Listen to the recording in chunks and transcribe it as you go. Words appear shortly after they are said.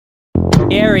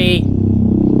Gary!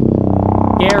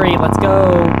 Gary, let's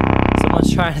go!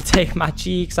 Someone's trying to take my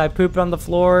cheeks. I pooped on the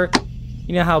floor.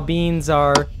 You know how beans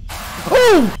are.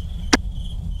 Oh!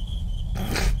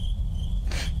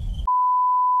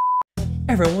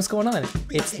 Everyone, what's going on?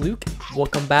 It's Luke.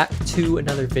 Welcome back to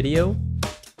another video.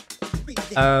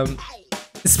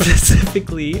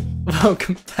 Specifically,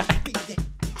 welcome back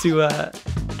to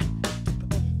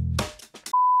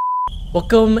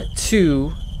welcome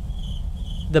to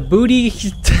the Booty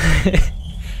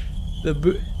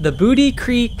the Booty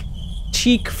Creek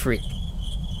Cheek Freak.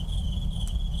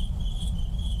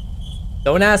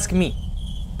 Don't ask me.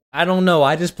 I don't know.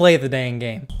 I just play the dang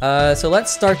game. So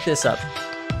let's start this up.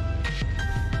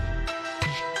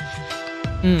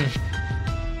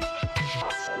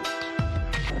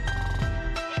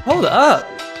 Hold up.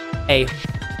 Hey.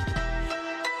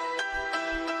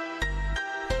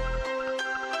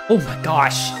 Oh my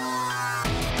gosh.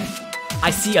 I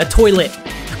see a toilet.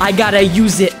 I gotta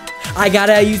use it. I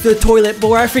gotta use the toilet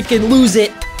before I freaking lose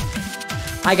it.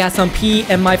 I got some pee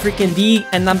in my freaking D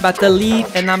and I'm about to leak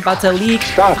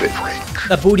Stop it.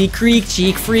 The Booty Creek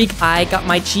Cheek Freak. I got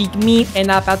my cheek meat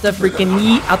and I'm about to freaking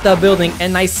yeet out the building,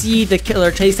 and I see the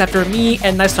killer chase after me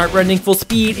and I start running full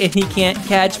speed and he can't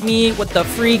catch me. What the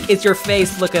freak is your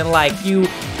face looking like? You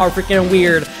are freaking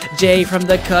weird. Jay from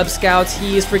the Cub Scouts,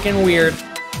 he is freaking weird.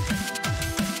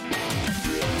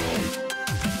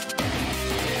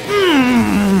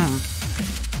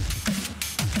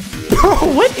 Bro,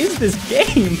 what is this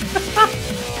game?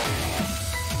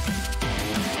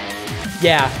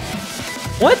 Yeah.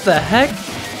 What the heck?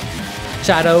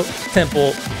 Shadow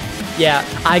Temple. Yeah,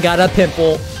 I got a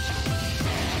pimple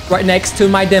right next to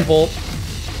my dimple.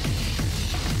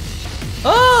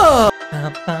 Oh!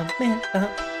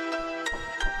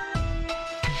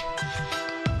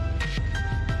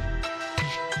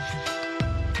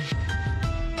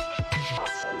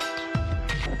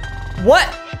 What?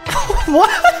 What?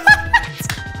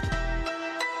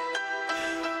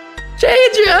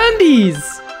 Change your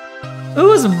undies!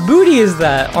 Whose booty is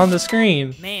that on the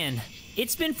screen? Man,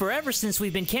 it's been forever since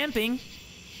we've been camping.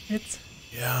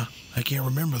 Yeah, I can't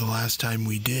remember the last time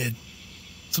we did.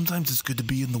 Sometimes it's good to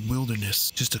be in the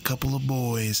wilderness, just a couple of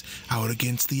boys out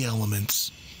against the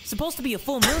elements. Supposed to be a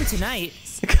full moon tonight.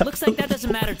 Looks like that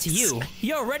doesn't matter to you.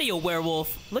 You're already a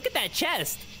werewolf. Look at that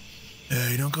chest.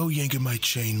 Hey, don't go yanking my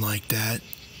chain like that.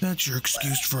 That's your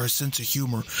excuse for a sense of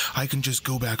humor. I can just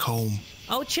go back home.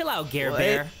 Oh, chill out, Gare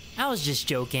Bear. I was just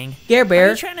joking. Gare Bear.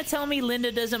 Are you trying to tell me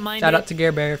Linda doesn't mind Shout it? out to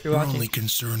Gare Bear if you're Your watching. only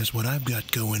concern is what I've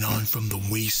got going on from the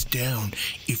waist down,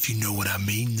 if you know what I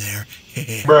mean there.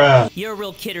 Bruh. You're a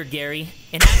real kidder, Gary.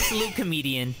 An absolute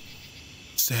comedian.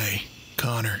 Say,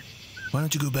 Connor, why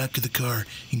don't you go back to the car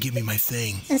and give me my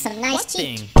thing? Some nice What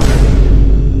cheek.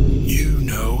 thing? You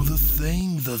know, the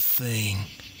thing.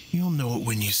 You'll know it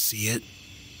when you see it.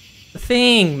 The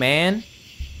thing, man.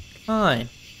 Fine.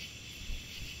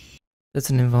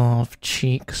 Doesn't involve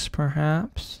cheeks,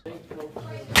 perhaps?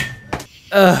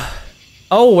 Ugh.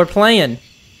 Oh, we're playing.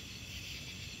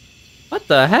 What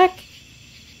the heck?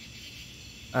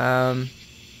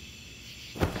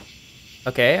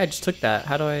 Okay, I just took that.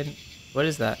 How do I... What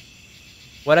is that?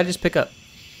 What did I just pick up?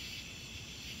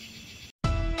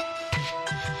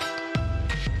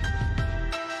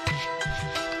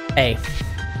 A.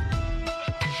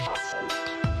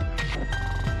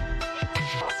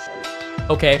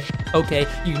 Okay,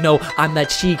 you know I'm that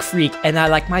cheek freak and I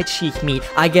like my cheek meat.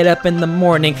 I get up in the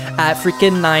morning at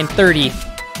freaking 9:30.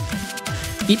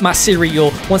 Eat my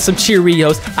cereal, want some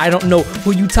Cheerios. I don't know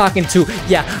who you talking to.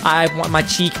 Yeah, I want my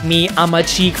cheek meat. I'm a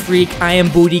cheek freak. I am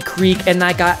Booty Creek and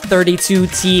I got 32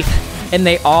 teeth. And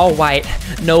they all white,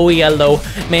 no yellow.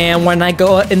 Man, when I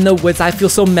go out in the woods, I feel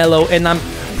so mellow. And I'm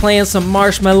playing some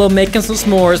marshmallow, making some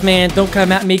s'mores. Man, don't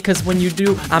come at me, cause when you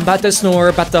do, I'm about to snore,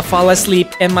 about to fall asleep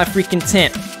in my freaking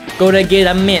tent. Go to get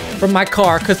a mint from my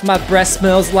car, cause my breath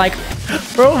smells like...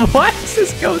 Bro, why does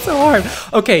this go so hard?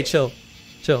 Okay, chill.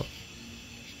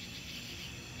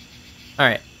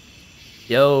 Alright.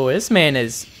 Yo, this man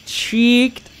is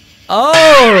cheeked.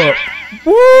 Oh!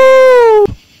 Woo!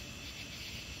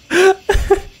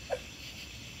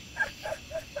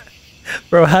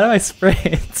 Bro, how do I spray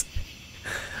it?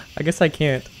 I guess I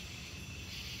can't.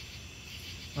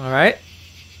 Alright.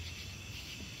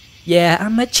 Yeah,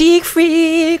 I'm a cheek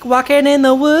freak, walking in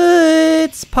the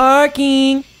woods,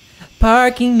 parking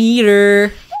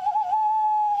meter.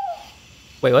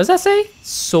 Wait, what does that say?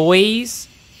 Soy's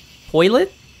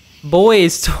toilet?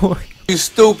 Boys toilet. You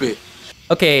stupid.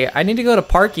 Okay, I need to go to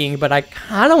parking, but I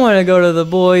kind of want to go to the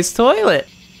boys' toilet.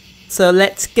 So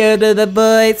let's go to the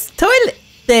boys' toilet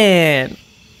then.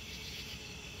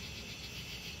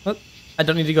 What? I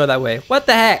don't need to go that way. What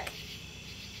the heck?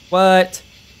 What?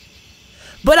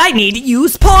 But I need to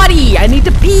use potty! I need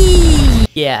to pee!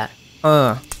 Yeah.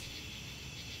 What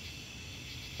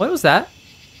was that?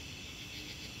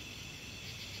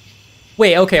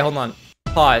 Wait, okay, hold on.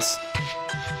 Pause.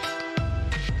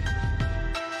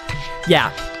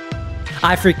 Yeah.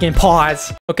 I freaking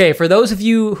pause. Okay, for those of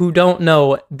you who don't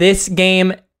know, this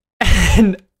game,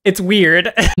 and it's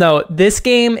weird. No, this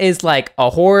game is like a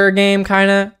horror game,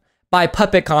 kinda, by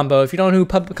Puppet Combo. If you don't know who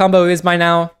Puppet Combo is by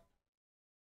now,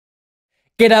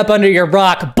 get up under your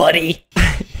rock, buddy.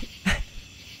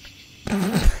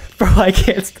 Bro, I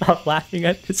can't stop laughing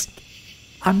at this.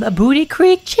 I'm the Booty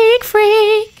Creek cheek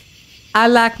freak. I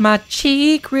like my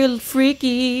cheek real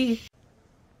freaky.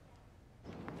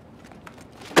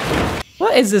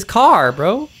 What is this car,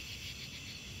 bro?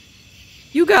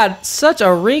 You got such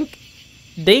a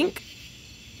rink-dink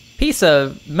piece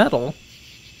of metal.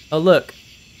 Oh, look.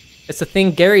 It's the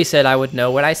thing Gary said I would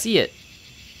know when I see it.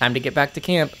 Time to get back to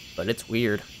camp, but it's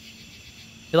weird.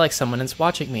 I feel like someone is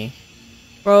watching me.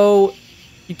 Bro,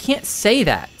 you can't say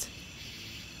that.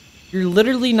 You're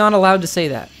literally not allowed to say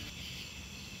that.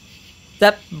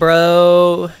 Step,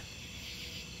 bro.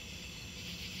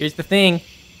 Here's the thing.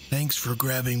 Thanks for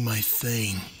grabbing my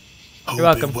thing. Hope You're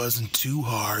welcome. it wasn't too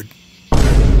hard.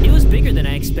 It was bigger than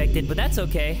I expected, but that's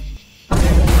okay.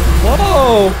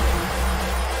 Whoa!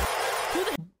 Who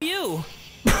the are you?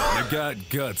 You got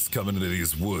guts coming into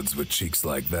these woods with cheeks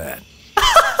like that.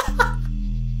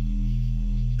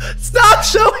 Stop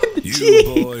showing the You cheeks!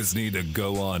 boys need to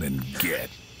go on and get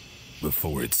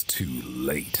before it's too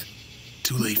late.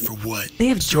 Too late for what? They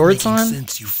have Start jorts making on?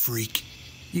 sense, you freak.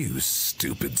 You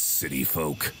stupid city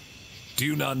folk. Do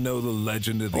you not know the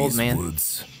legend of Old these man.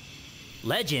 woods?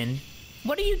 Legend?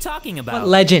 What are you talking about? What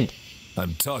legend?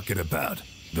 I'm talking about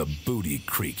the Booty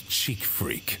Creek Cheek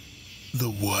Freak. The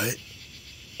what?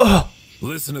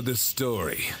 Listen to this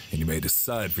story, and you may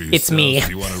decide for yourself It's me. if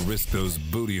you want to risk those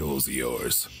booty holes of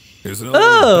yours. There's an old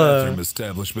Oh. bathroom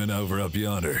establishment over up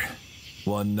yonder.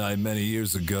 One night many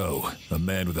years ago, a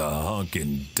man with a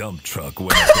honking dump truck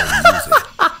went up there to use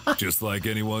it. Just like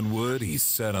anyone would, he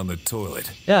sat on the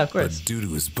toilet. Yeah, of course. But due to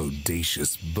his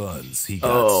bodacious buns, he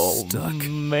got stuck.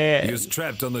 man. He was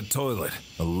trapped on the toilet,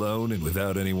 alone and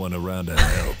without anyone around to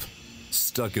help.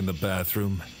 Stuck in the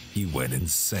bathroom, he went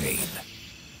insane.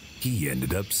 He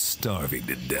ended up starving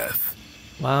to death.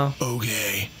 Wow.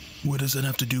 Okay. What does that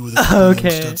have to do with a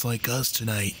Okay. studs like us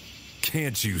tonight?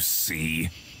 Can't you see?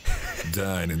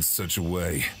 Dying in such a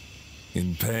way.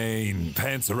 In pain,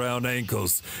 pants around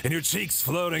ankles, and your cheeks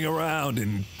floating around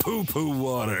in poo-poo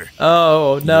water.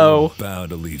 Oh, no. You're bound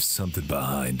to leave something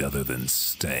behind other than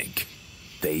stank.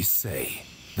 They say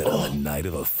that on the night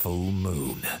of a full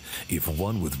moon, if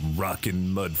one with rockin'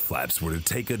 mud flaps were to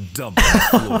take a dump on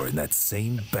the floor in that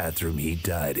same bathroom he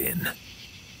died in,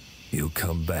 he'll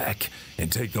come back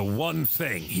and take the one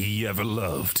thing he ever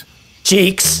loved.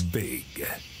 Cheeks. Big,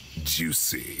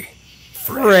 juicy,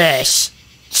 Fresh.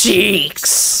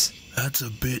 Cheeks. That's a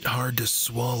bit hard to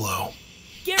swallow.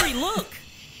 Gary, look!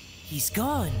 He's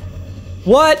gone.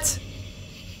 What?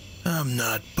 I'm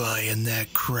not buying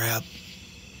that crap.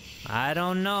 I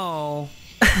don't know.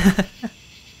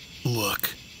 Look,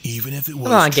 even if it was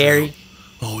Come on, true, Gary.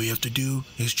 all we have to do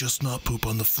is just not poop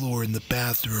on the floor in the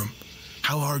bathroom.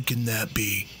 How hard can that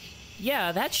be?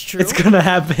 Yeah, that's true. It's gonna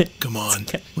happen. Come on,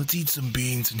 let's eat some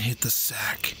beans and hit the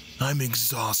sack. I'm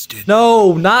exhausted.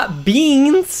 No, not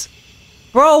beans.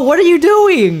 Bro, what are you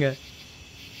doing?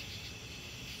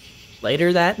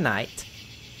 Later that night.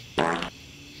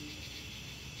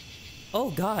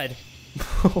 Oh, God.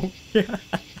 Oh, yeah.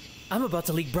 I'm about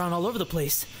to leak brown all over the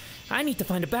place. I need to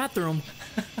find a bathroom.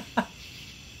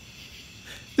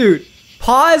 Dude,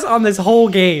 pause on this whole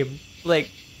game. Like,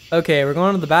 okay, we're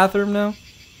going to the bathroom now?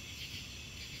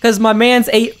 Because my man's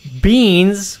ate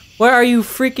beans. What are you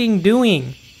freaking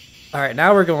doing? Alright,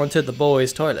 now we're going to the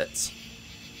boys' toilets.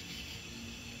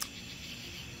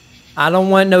 I don't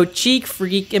want no cheek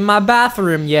freak in my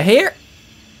bathroom, you hear?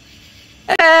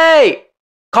 Hey!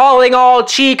 Calling all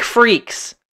cheek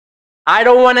freaks. I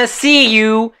don't want to see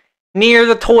you near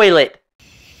the toilet.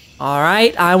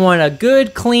 Alright, I want a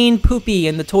good clean poopy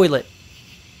in the toilet.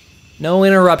 No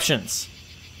interruptions.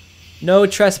 No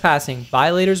trespassing.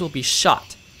 Violators will be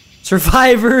shot.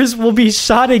 Survivors will be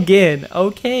shot again.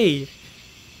 Okay.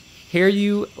 Hear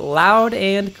you loud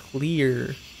and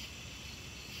clear.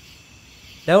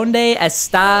 Donde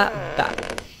está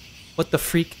back? What the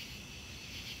freak?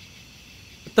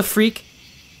 What the freak?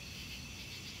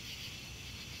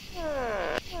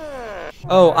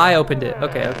 Oh, I opened it.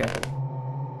 Okay, okay.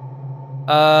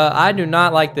 I do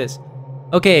not like this.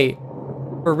 Okay.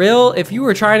 For real, if you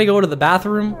were trying to go to the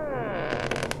bathroom,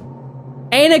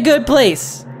 ain't a good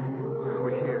place.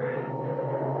 We're here.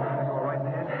 All right,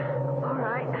 Ned? All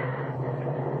right.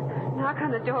 Knock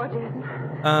on the door, Jen.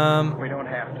 We don't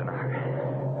have to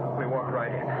knock. We walk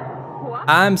right in. What?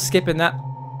 I'm skipping that.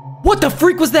 What the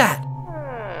freak was that?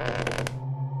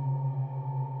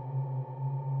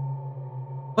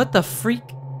 What the freak?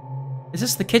 Is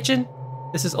this the kitchen?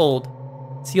 This is old.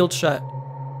 Sealed shut.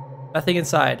 Nothing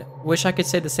inside. Wish I could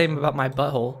say the same about my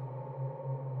butthole.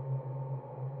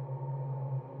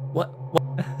 What?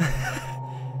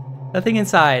 Nothing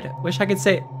inside. Wish I could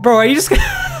say. Bro, are you just gonna...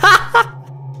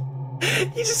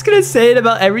 You just gonna say it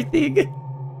about everything?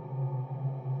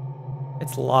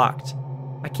 It's locked.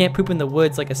 I can't poop in the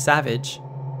woods like a savage.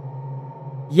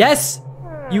 Yes,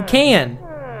 you can.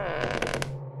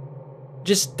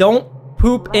 Just don't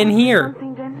poop in here.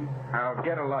 I'll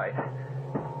get a light.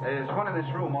 There's one in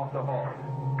this room off the hall.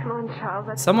 Come on,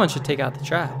 Charles. Someone should take out the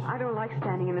trash. I don't like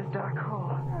standing in this dark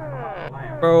hall.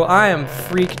 Bro, I am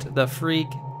freaked the freak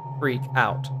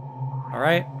out.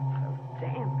 Alright? So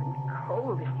damp and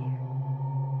cold in here.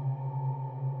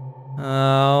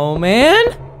 Oh, man.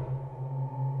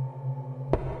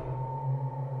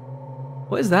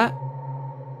 What is that?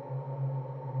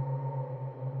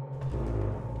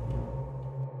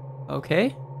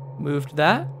 Okay. Moved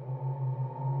that.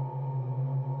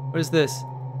 What is this?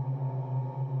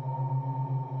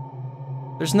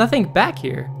 There's nothing back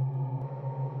here.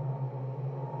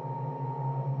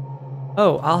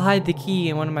 Oh, I'll hide the key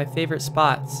in one of my favorite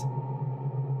spots.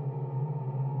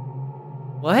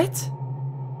 What?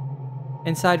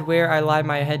 Inside where I lie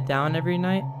my head down every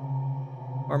night?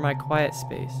 Or my quiet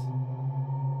space?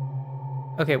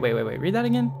 Okay, wait. Read that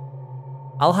again.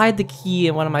 I'll hide the key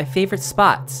in one of my favorite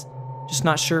spots. Just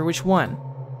not sure which one.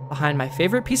 Behind my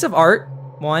favorite piece of art,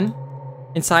 1.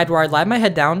 Inside where I lie my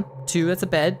head down, 2, that's a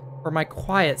bed, or my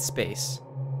quiet space.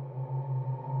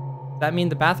 Does that mean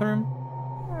the bathroom?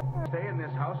 Stay in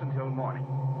this house until morning.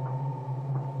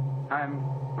 I'm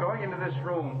going into this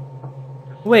room.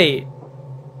 Wait.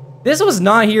 This was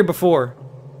not here before.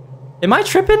 Am I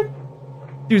tripping?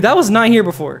 Dude, that was not here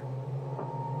before.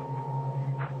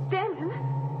 Denton?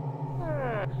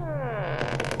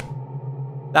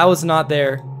 That was not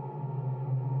there.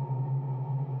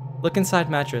 Look inside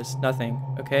mattress. Nothing.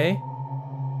 Okay.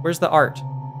 Where's the art?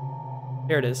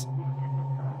 Here it is.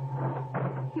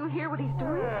 You hear what he's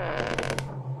doing?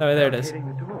 Oh, there it is. Hitting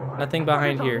the door. Nothing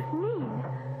behind What does here. all this mean?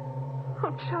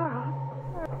 Oh, Charles.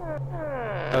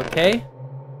 Okay.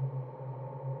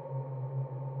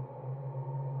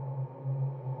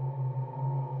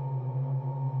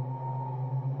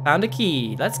 Found a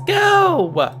key. Let's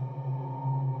go!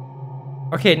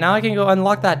 Okay, now I can go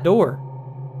unlock that door.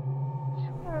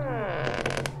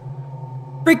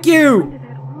 Frick you! Into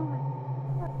that room.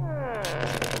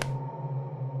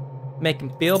 Make him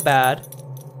feel bad.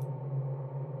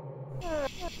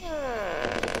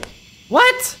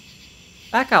 What?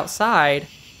 Back outside?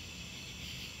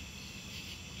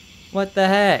 What the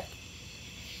heck?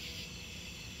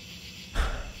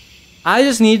 I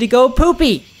just need to go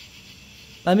poopy.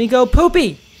 Let me go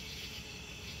poopy.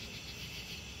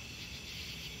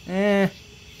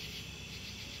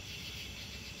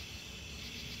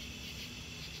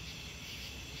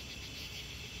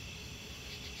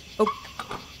 Oh.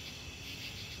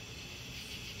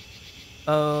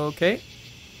 Okay.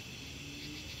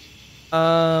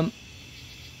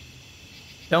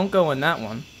 Don't go in that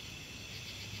one.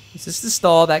 Is this the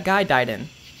stall that guy died in?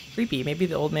 Creepy. Maybe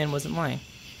the old man wasn't lying.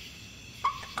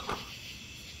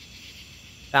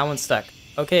 That one's stuck.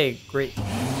 Okay, great.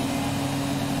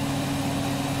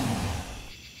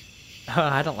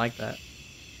 I don't like that.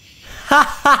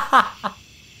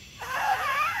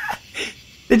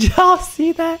 Did y'all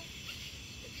see that?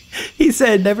 He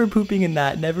said, never pooping in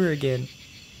that, never again.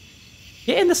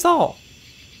 Get in the stall.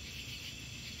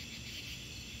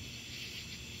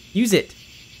 Use it.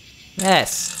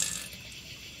 Yes.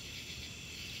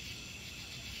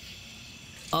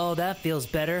 Oh, that feels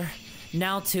better.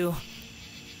 Now to...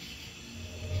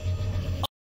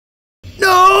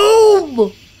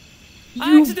 No!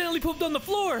 I accidentally pooped on the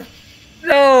floor.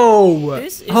 No!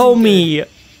 This isn't Homie.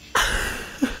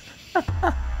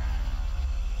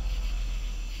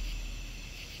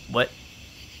 What?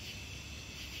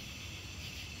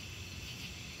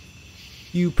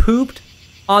 You pooped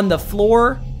on the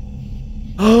floor?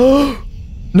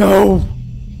 No!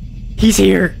 He's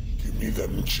here! Give me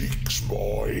them cheeks,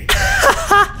 boy.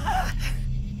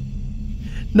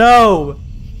 No!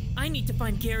 I need to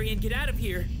find Gary and get out of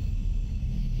here.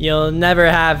 You'll never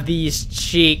have these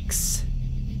cheeks.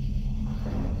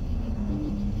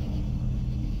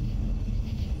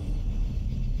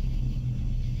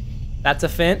 That's a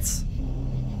fence.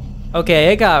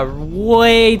 Okay, it got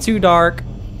way too dark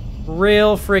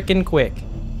real freaking quick.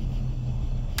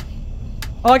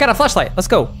 Oh, I got a flashlight. Let's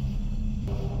go.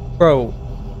 Bro.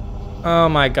 Oh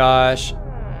my gosh.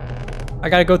 I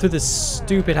gotta go through this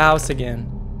stupid house again.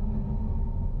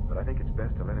 But I think it's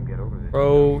best to let him get over this.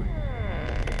 Bro.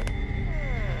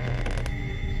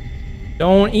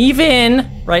 Don't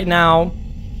even right now.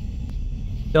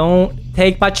 Don't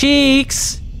take my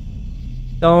cheeks.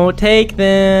 Don't take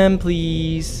them,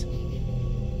 please.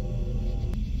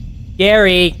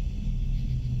 Gary.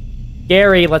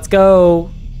 Gary, let's go.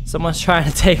 Someone's trying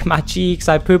to take my cheeks.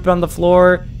 I pooped on the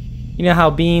floor. You know how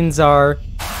beans are.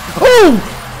 Oh!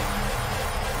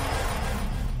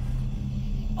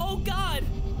 Oh God,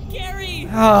 Gary!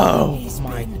 Oh He's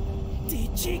my. been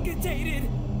decheekitated.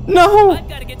 No! I've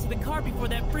got to get to the car before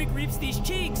that freak reaps these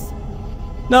cheeks.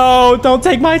 No, don't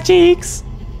take my cheeks.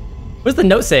 What does the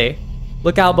note say?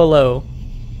 Look out below.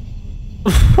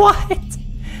 What?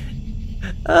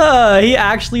 He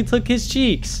actually took his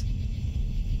cheeks.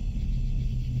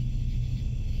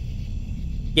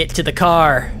 Get to the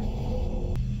car.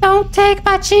 Don't take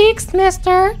my cheeks,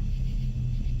 mister.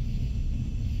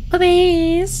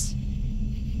 Please.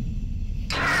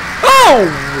 Oh!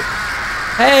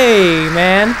 Hey,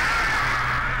 man.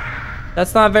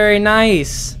 That's not very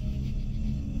nice.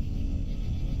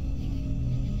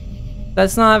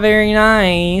 That's not very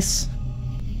nice.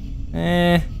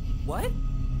 What?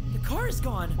 The car is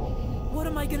gone. What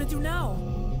am I gonna do now?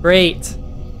 Great.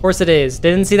 Of course it is.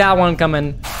 Didn't see that one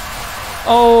coming.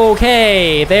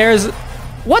 Okay, there's...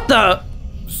 What the?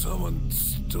 Someone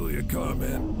stole your car,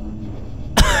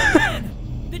 man. Man,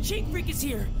 the cheek freak is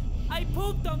here. I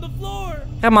pooped on the floor.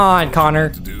 Come on, Connor.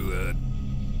 To do that.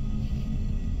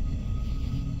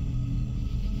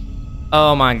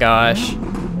 Oh my gosh. Do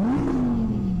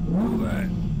that.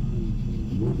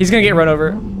 He's gonna get run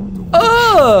over.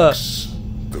 Ugh!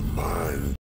 The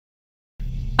mind.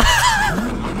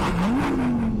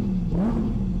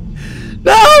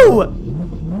 No!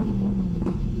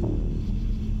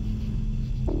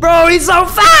 Bro, he's so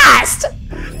fast!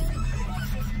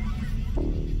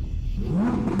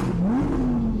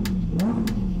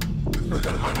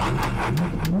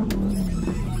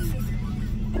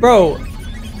 Bro.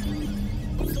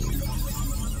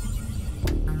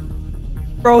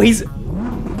 Bro, he's...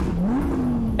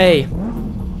 Hey.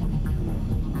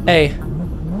 Hey.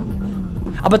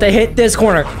 How about they hit this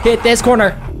corner? Hit this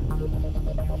corner.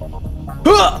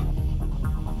 Huh!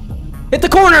 Hit the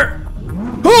corner!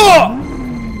 Huh!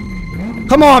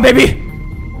 Come on, baby!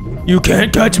 You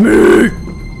can't catch me!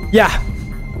 Yeah.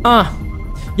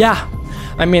 Yeah.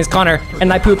 My name's Connor,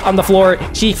 and I poop on the floor.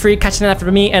 Cheek free catching it after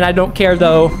me, and I don't care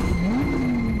though.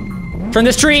 Turn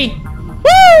this tree!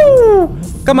 Woo!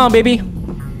 Come on, baby.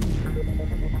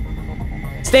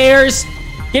 Stairs!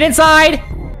 Get inside!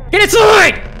 Get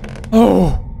inside!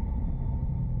 Oh.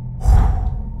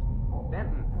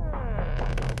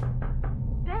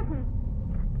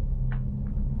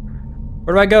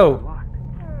 Where do I go?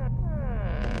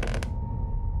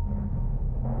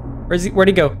 Where'd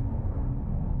he go?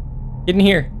 Get in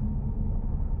here.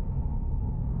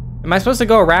 Am I supposed to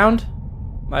go around?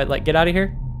 Am I like get out of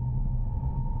here?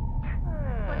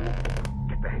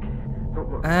 Get back. Don't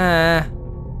look.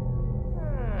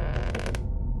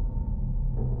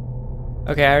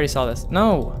 Okay, I already saw this.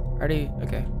 No, already.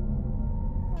 Okay.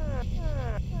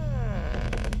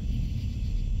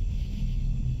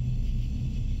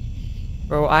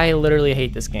 Bro, I literally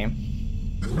hate this game.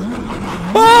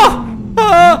 Oh!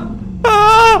 Oh!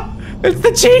 Oh! It's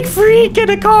the cheek freak in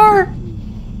a car!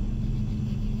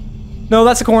 No,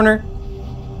 that's a corner.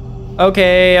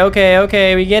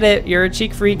 Okay, we get it. You're a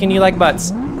cheek freak and you like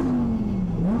butts.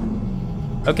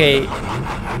 Okay.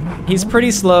 He's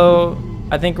pretty slow.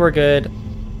 I think we're good.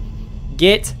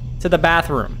 Get to the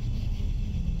bathroom.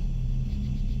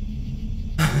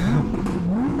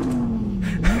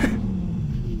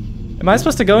 Am I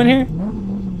supposed to go in here?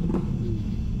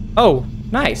 Oh,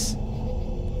 nice.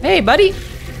 Hey, buddy.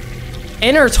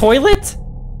 Inner toilet?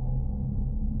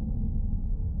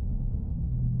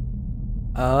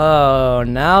 Oh,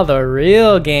 now the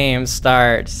real game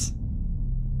starts.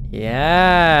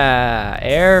 Yeah,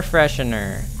 air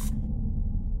freshener.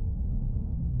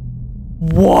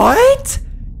 What?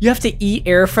 You have to eat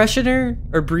air freshener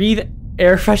or breathe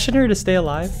air freshener to stay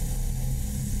alive?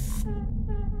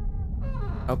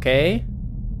 Okay.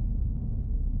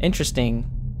 Interesting.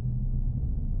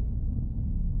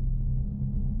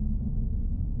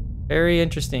 Very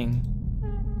interesting.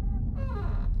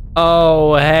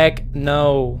 Oh, heck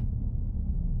no.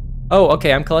 Oh,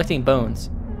 okay, I'm collecting bones.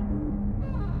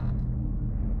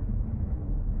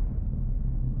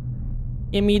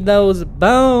 Give me those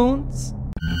bones.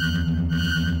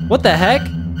 What the heck?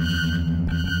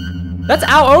 That's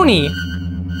Ao-Oni.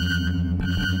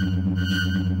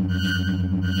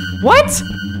 What?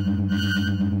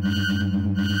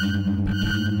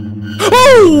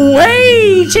 Oh,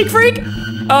 hey, chick freak.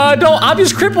 Don't, I'm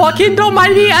just crip walking. Don't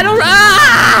mind me. I don't,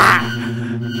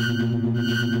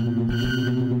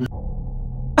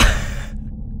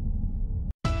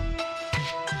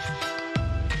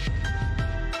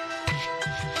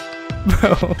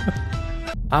 Bro.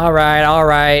 All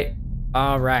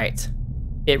right.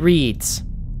 It reads,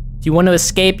 if you want to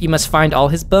escape, you must find all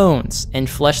his bones and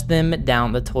flush them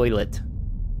down the toilet.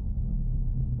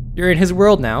 You're in his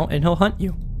world now, and he'll hunt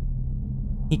you.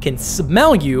 He can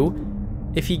smell you.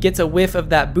 If he gets a whiff of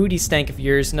that booty stank of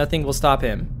yours, nothing will stop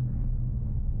him.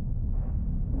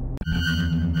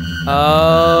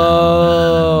 Oh.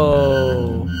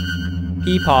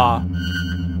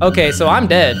 Peepaw. Okay, so I'm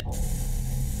dead.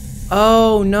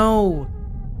 Oh, no.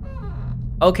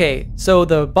 Okay, so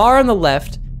the bar on the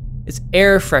left is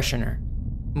air freshener.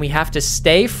 We have to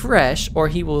stay fresh or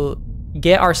he will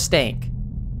get our stank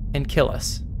and kill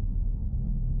us.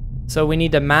 So we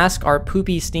need to mask our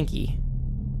poopy stinky,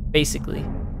 basically.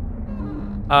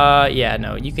 Yeah,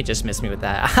 no, you can just miss me with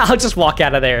that. I'll just walk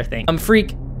out of there, I'm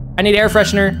freak. I need air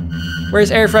freshener. Where's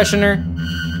air freshener?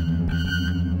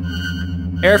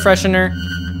 Air freshener.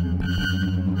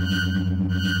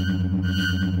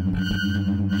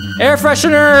 Air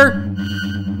freshener!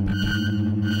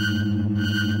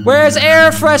 Where's air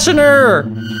freshener?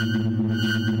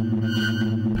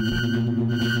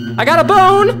 I got a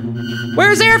bone!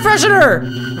 Where's air freshener?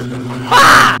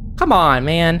 Ah! Come on,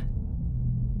 man.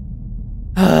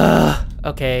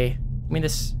 Okay, give me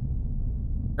this.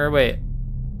 Or wait.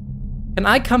 Can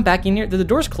I come back in here? Do the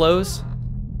doors close?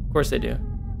 Of course they do.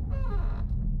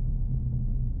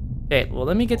 Okay, well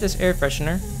let me get this air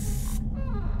freshener.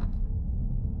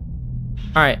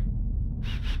 All right.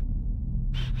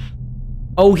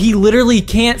 Oh, he literally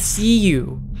can't see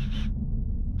you.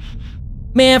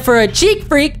 Man, for a cheek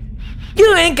freak,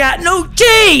 you ain't got no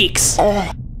cheeks.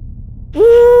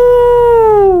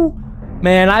 Woo!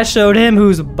 Man, I showed him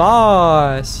who's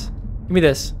boss. Give me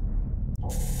this.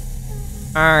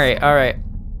 All right.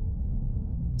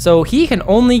 So he can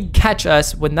only catch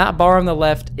us when that bar on the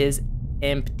left is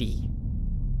empty.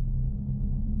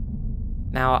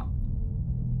 Now,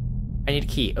 I need a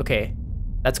key. Okay,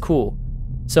 that's cool.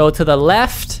 So to the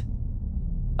left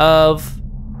of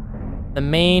the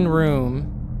main room.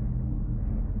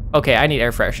 Okay, I need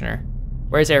air freshener.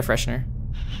 Where's air freshener?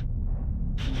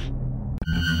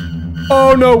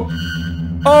 Oh no!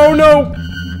 Oh no!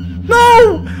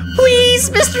 No! Please,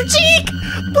 Mr. Cheek!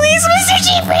 Please, Mr.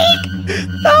 Cheek Freak!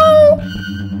 No!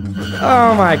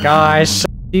 Oh my gosh.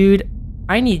 Dude,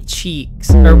 I need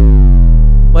cheeks. Or,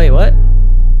 wait, what?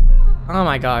 Oh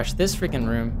my gosh, this freaking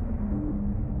room.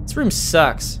 This room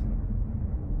sucks.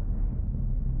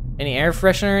 Any air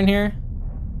freshener in here?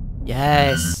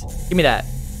 Yes. Give me that.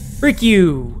 Freak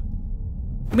you.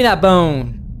 Give me that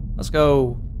bone. Let's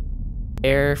go.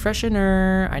 Air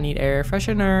freshener. I need air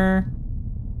freshener.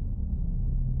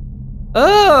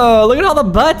 Oh, look at all the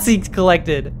butts he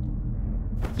collected.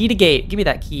 Key to gate. Give me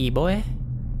that key, boy.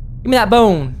 Give me that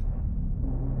bone.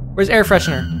 Where's air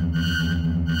freshener?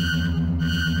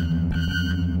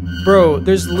 Bro,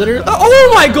 there's literally...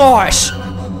 Oh my gosh!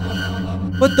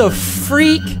 What the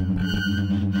freak?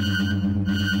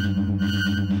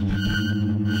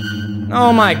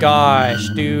 Oh my gosh,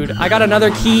 dude. I got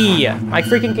another key. My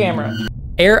freaking camera.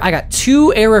 I got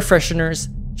 2 air fresheners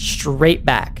straight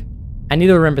back. I need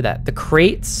to remember that. The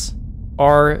crates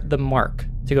are the mark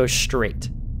to go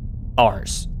straight.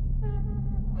 Ours.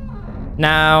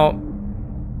 Now,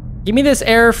 give me this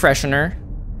air freshener.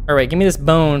 Or wait, give me this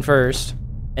bone first.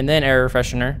 And then air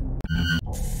freshener.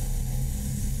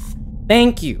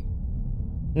 Thank you.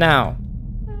 Now,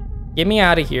 get me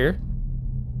out of here.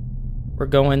 We're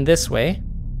going this way.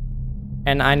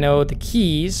 And I know the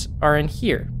keys are in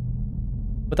here.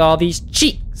 With all these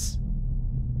cheeks.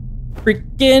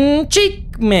 Freaking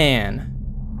cheek man.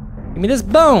 Give me this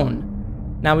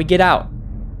bone. Now we get out.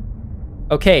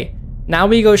 Okay, now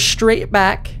we go straight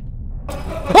back.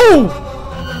 Oh!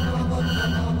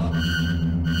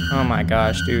 Oh my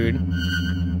gosh, dude.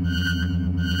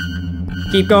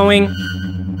 Keep going.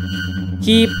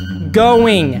 Keep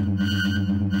going.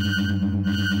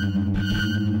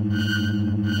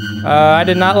 I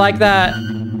did not like that.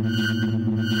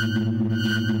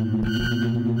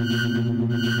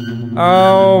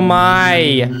 Oh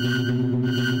my.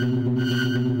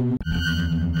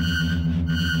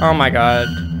 Oh my god.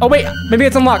 Oh wait, maybe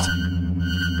it's unlocked.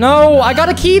 No, I got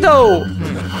a key though.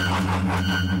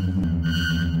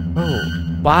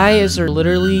 Why is there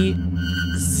literally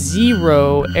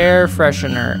 0 air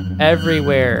freshener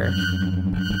everywhere?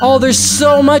 Oh, there's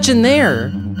so much in there.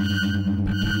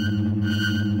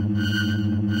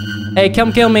 Hey,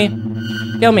 come kill me.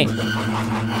 Kill me.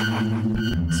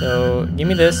 So, give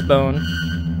me this bone.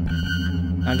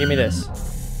 Now give me this.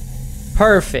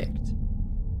 Perfect.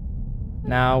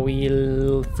 Now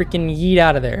we'll freaking yeet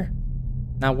out of there.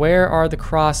 Now where are the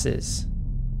crosses?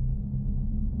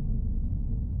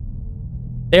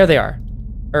 There they are.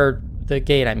 Or the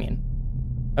gate, I mean.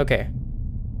 Okay.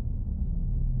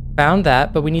 Found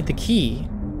that, but we need the key.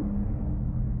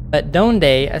 But donde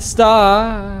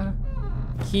está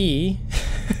key?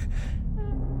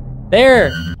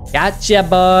 There. Gotcha,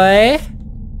 boy.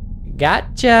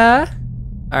 Gotcha.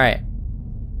 All right.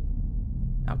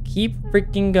 Now keep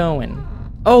freaking going.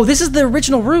 Oh, this is the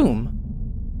original room.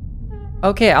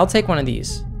 Okay, I'll take one of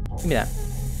these. Give me that.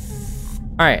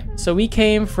 All right, so we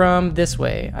came from this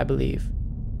way, I believe.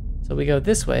 So we go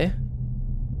this way.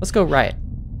 Let's go right.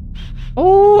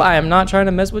 Oh, I am not trying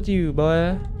to mess with you,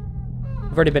 boy.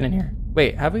 We've already been in here.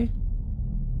 Wait, have we?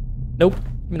 Nope.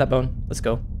 Give me that bone. Let's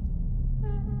go.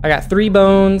 I got 3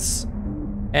 bones,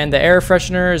 and the air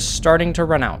freshener is starting to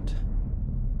run out.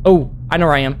 Oh, I know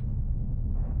where I am.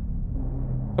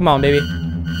 Come on, baby.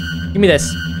 Give me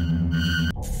this.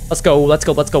 Let's go, let's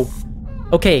go, let's go.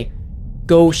 Okay,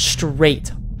 go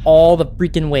straight all the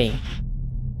freaking way.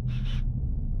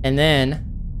 And then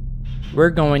we're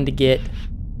going to get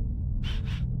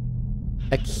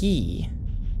a key,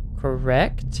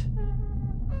 correct?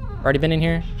 Already been in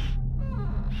here?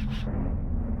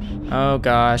 Oh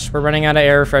gosh, we're running out of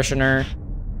air freshener.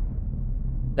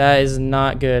 That is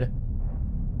not good.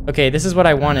 Okay, this is what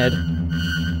I wanted.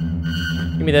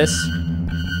 Give me this.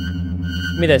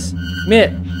 Give me this. Give me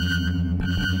it.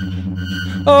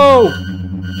 Oh!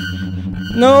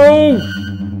 No!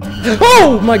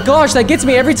 Oh my gosh, that gets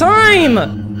me every time!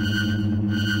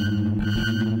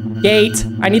 Gate.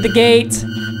 I need the gate.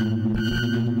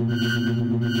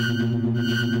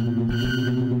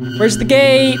 Where's the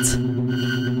gate?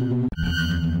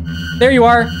 There you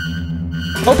are.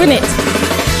 Open it.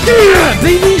 Yeah,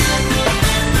 baby!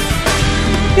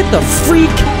 Get the freak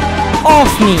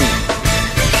off me!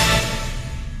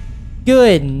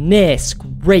 Goodness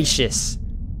gracious.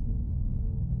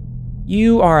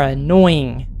 You are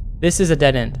annoying. This is a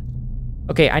dead end.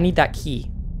 Okay, I need that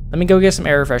key. Let me go get some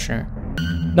air freshener.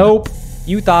 Nope.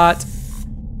 You thought.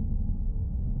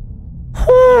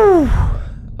 Whew.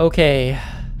 Okay.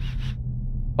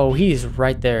 Oh, he's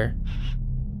right there.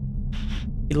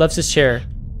 He loves his chair.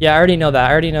 Yeah, I already know that.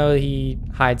 I already know he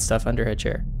hides stuff under a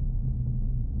chair.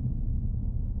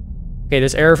 Okay,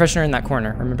 there's air freshener in that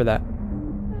corner. Remember that.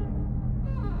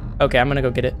 Okay, I'm gonna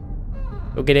go get it.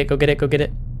 Go get it, go get it, go get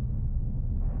it.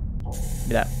 Give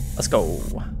me that. Let's go.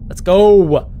 Let's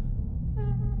go.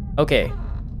 Okay.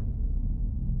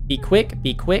 Be quick,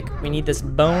 be quick. We need this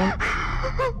bone.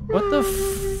 What the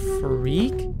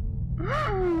freak?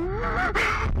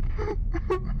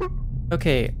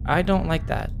 Okay, I don't like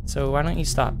that. So why don't you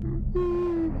stop?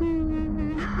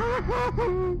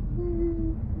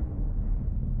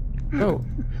 Oh.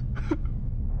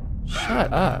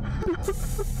 Shut up.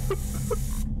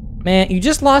 Man, you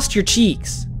just lost your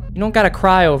cheeks. You don't gotta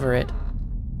cry over it.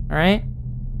 Alright?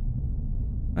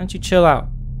 Why don't you chill out?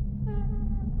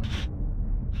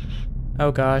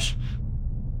 Oh gosh.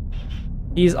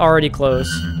 He's already close.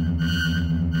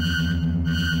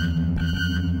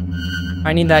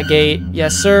 I need that gate.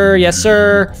 Yes, sir. Yes,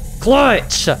 sir.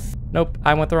 Clutch! Nope,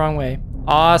 I went the wrong way.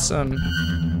 Awesome.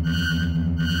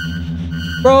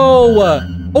 Bro!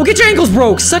 Oh, get your ankles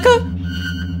broke, sucker!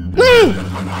 Mm!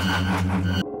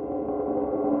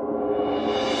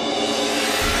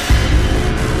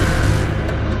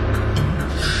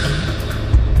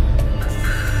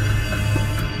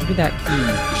 Give me that key,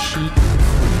 cheat.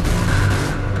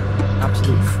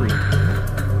 Absolute freak.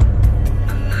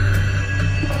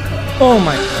 Oh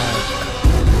my god.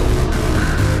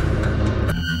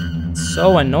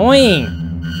 So annoying.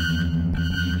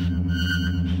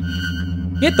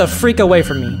 Get the freak away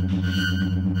from me.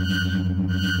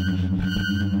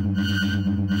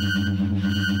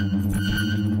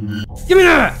 Give me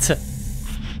that!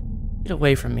 Get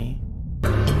away from me.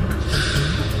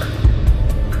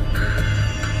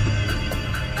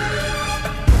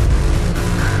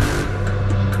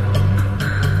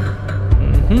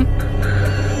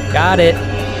 Got it.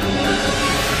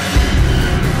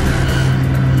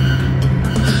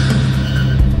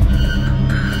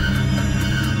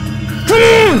 Come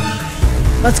on!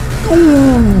 Let's go!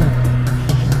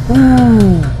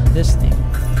 Ooh, this thing.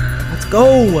 Let's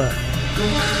go!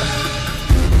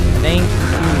 Thank you.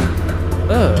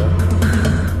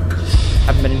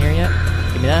 Haven't been in here yet.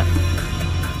 Give me that.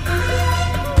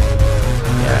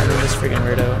 Yeah, I need this freaking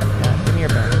weirdo. Yeah, give me your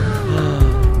pen.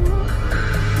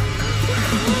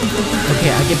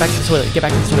 Okay, I get back to the toilet. Get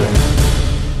back to the toilet.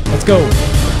 Let's go.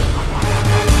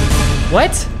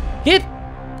 What? Get.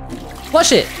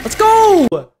 Flush it. Let's go.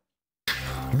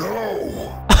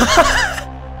 No.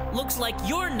 Looks like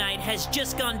your knight has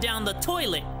just gone down the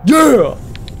toilet. Yeah.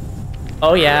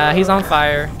 Oh yeah, he's on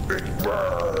fire. It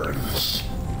burns.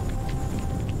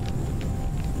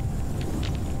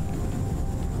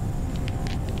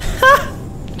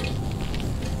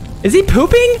 Is he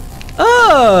pooping?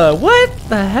 Oh, what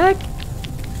the heck?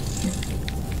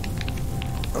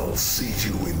 I'll see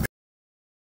you in.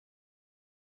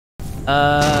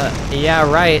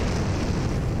 Yeah, right.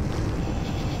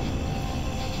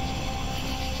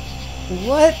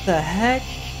 What the heck?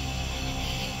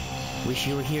 Wish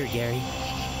you were here, Gary.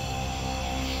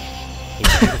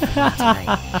 It's beautiful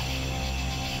tonight.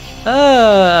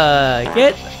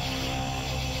 Get.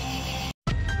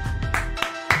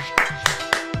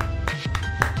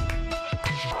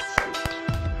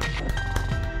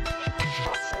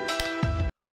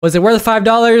 Was it worth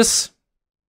 $5?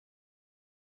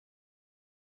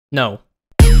 No.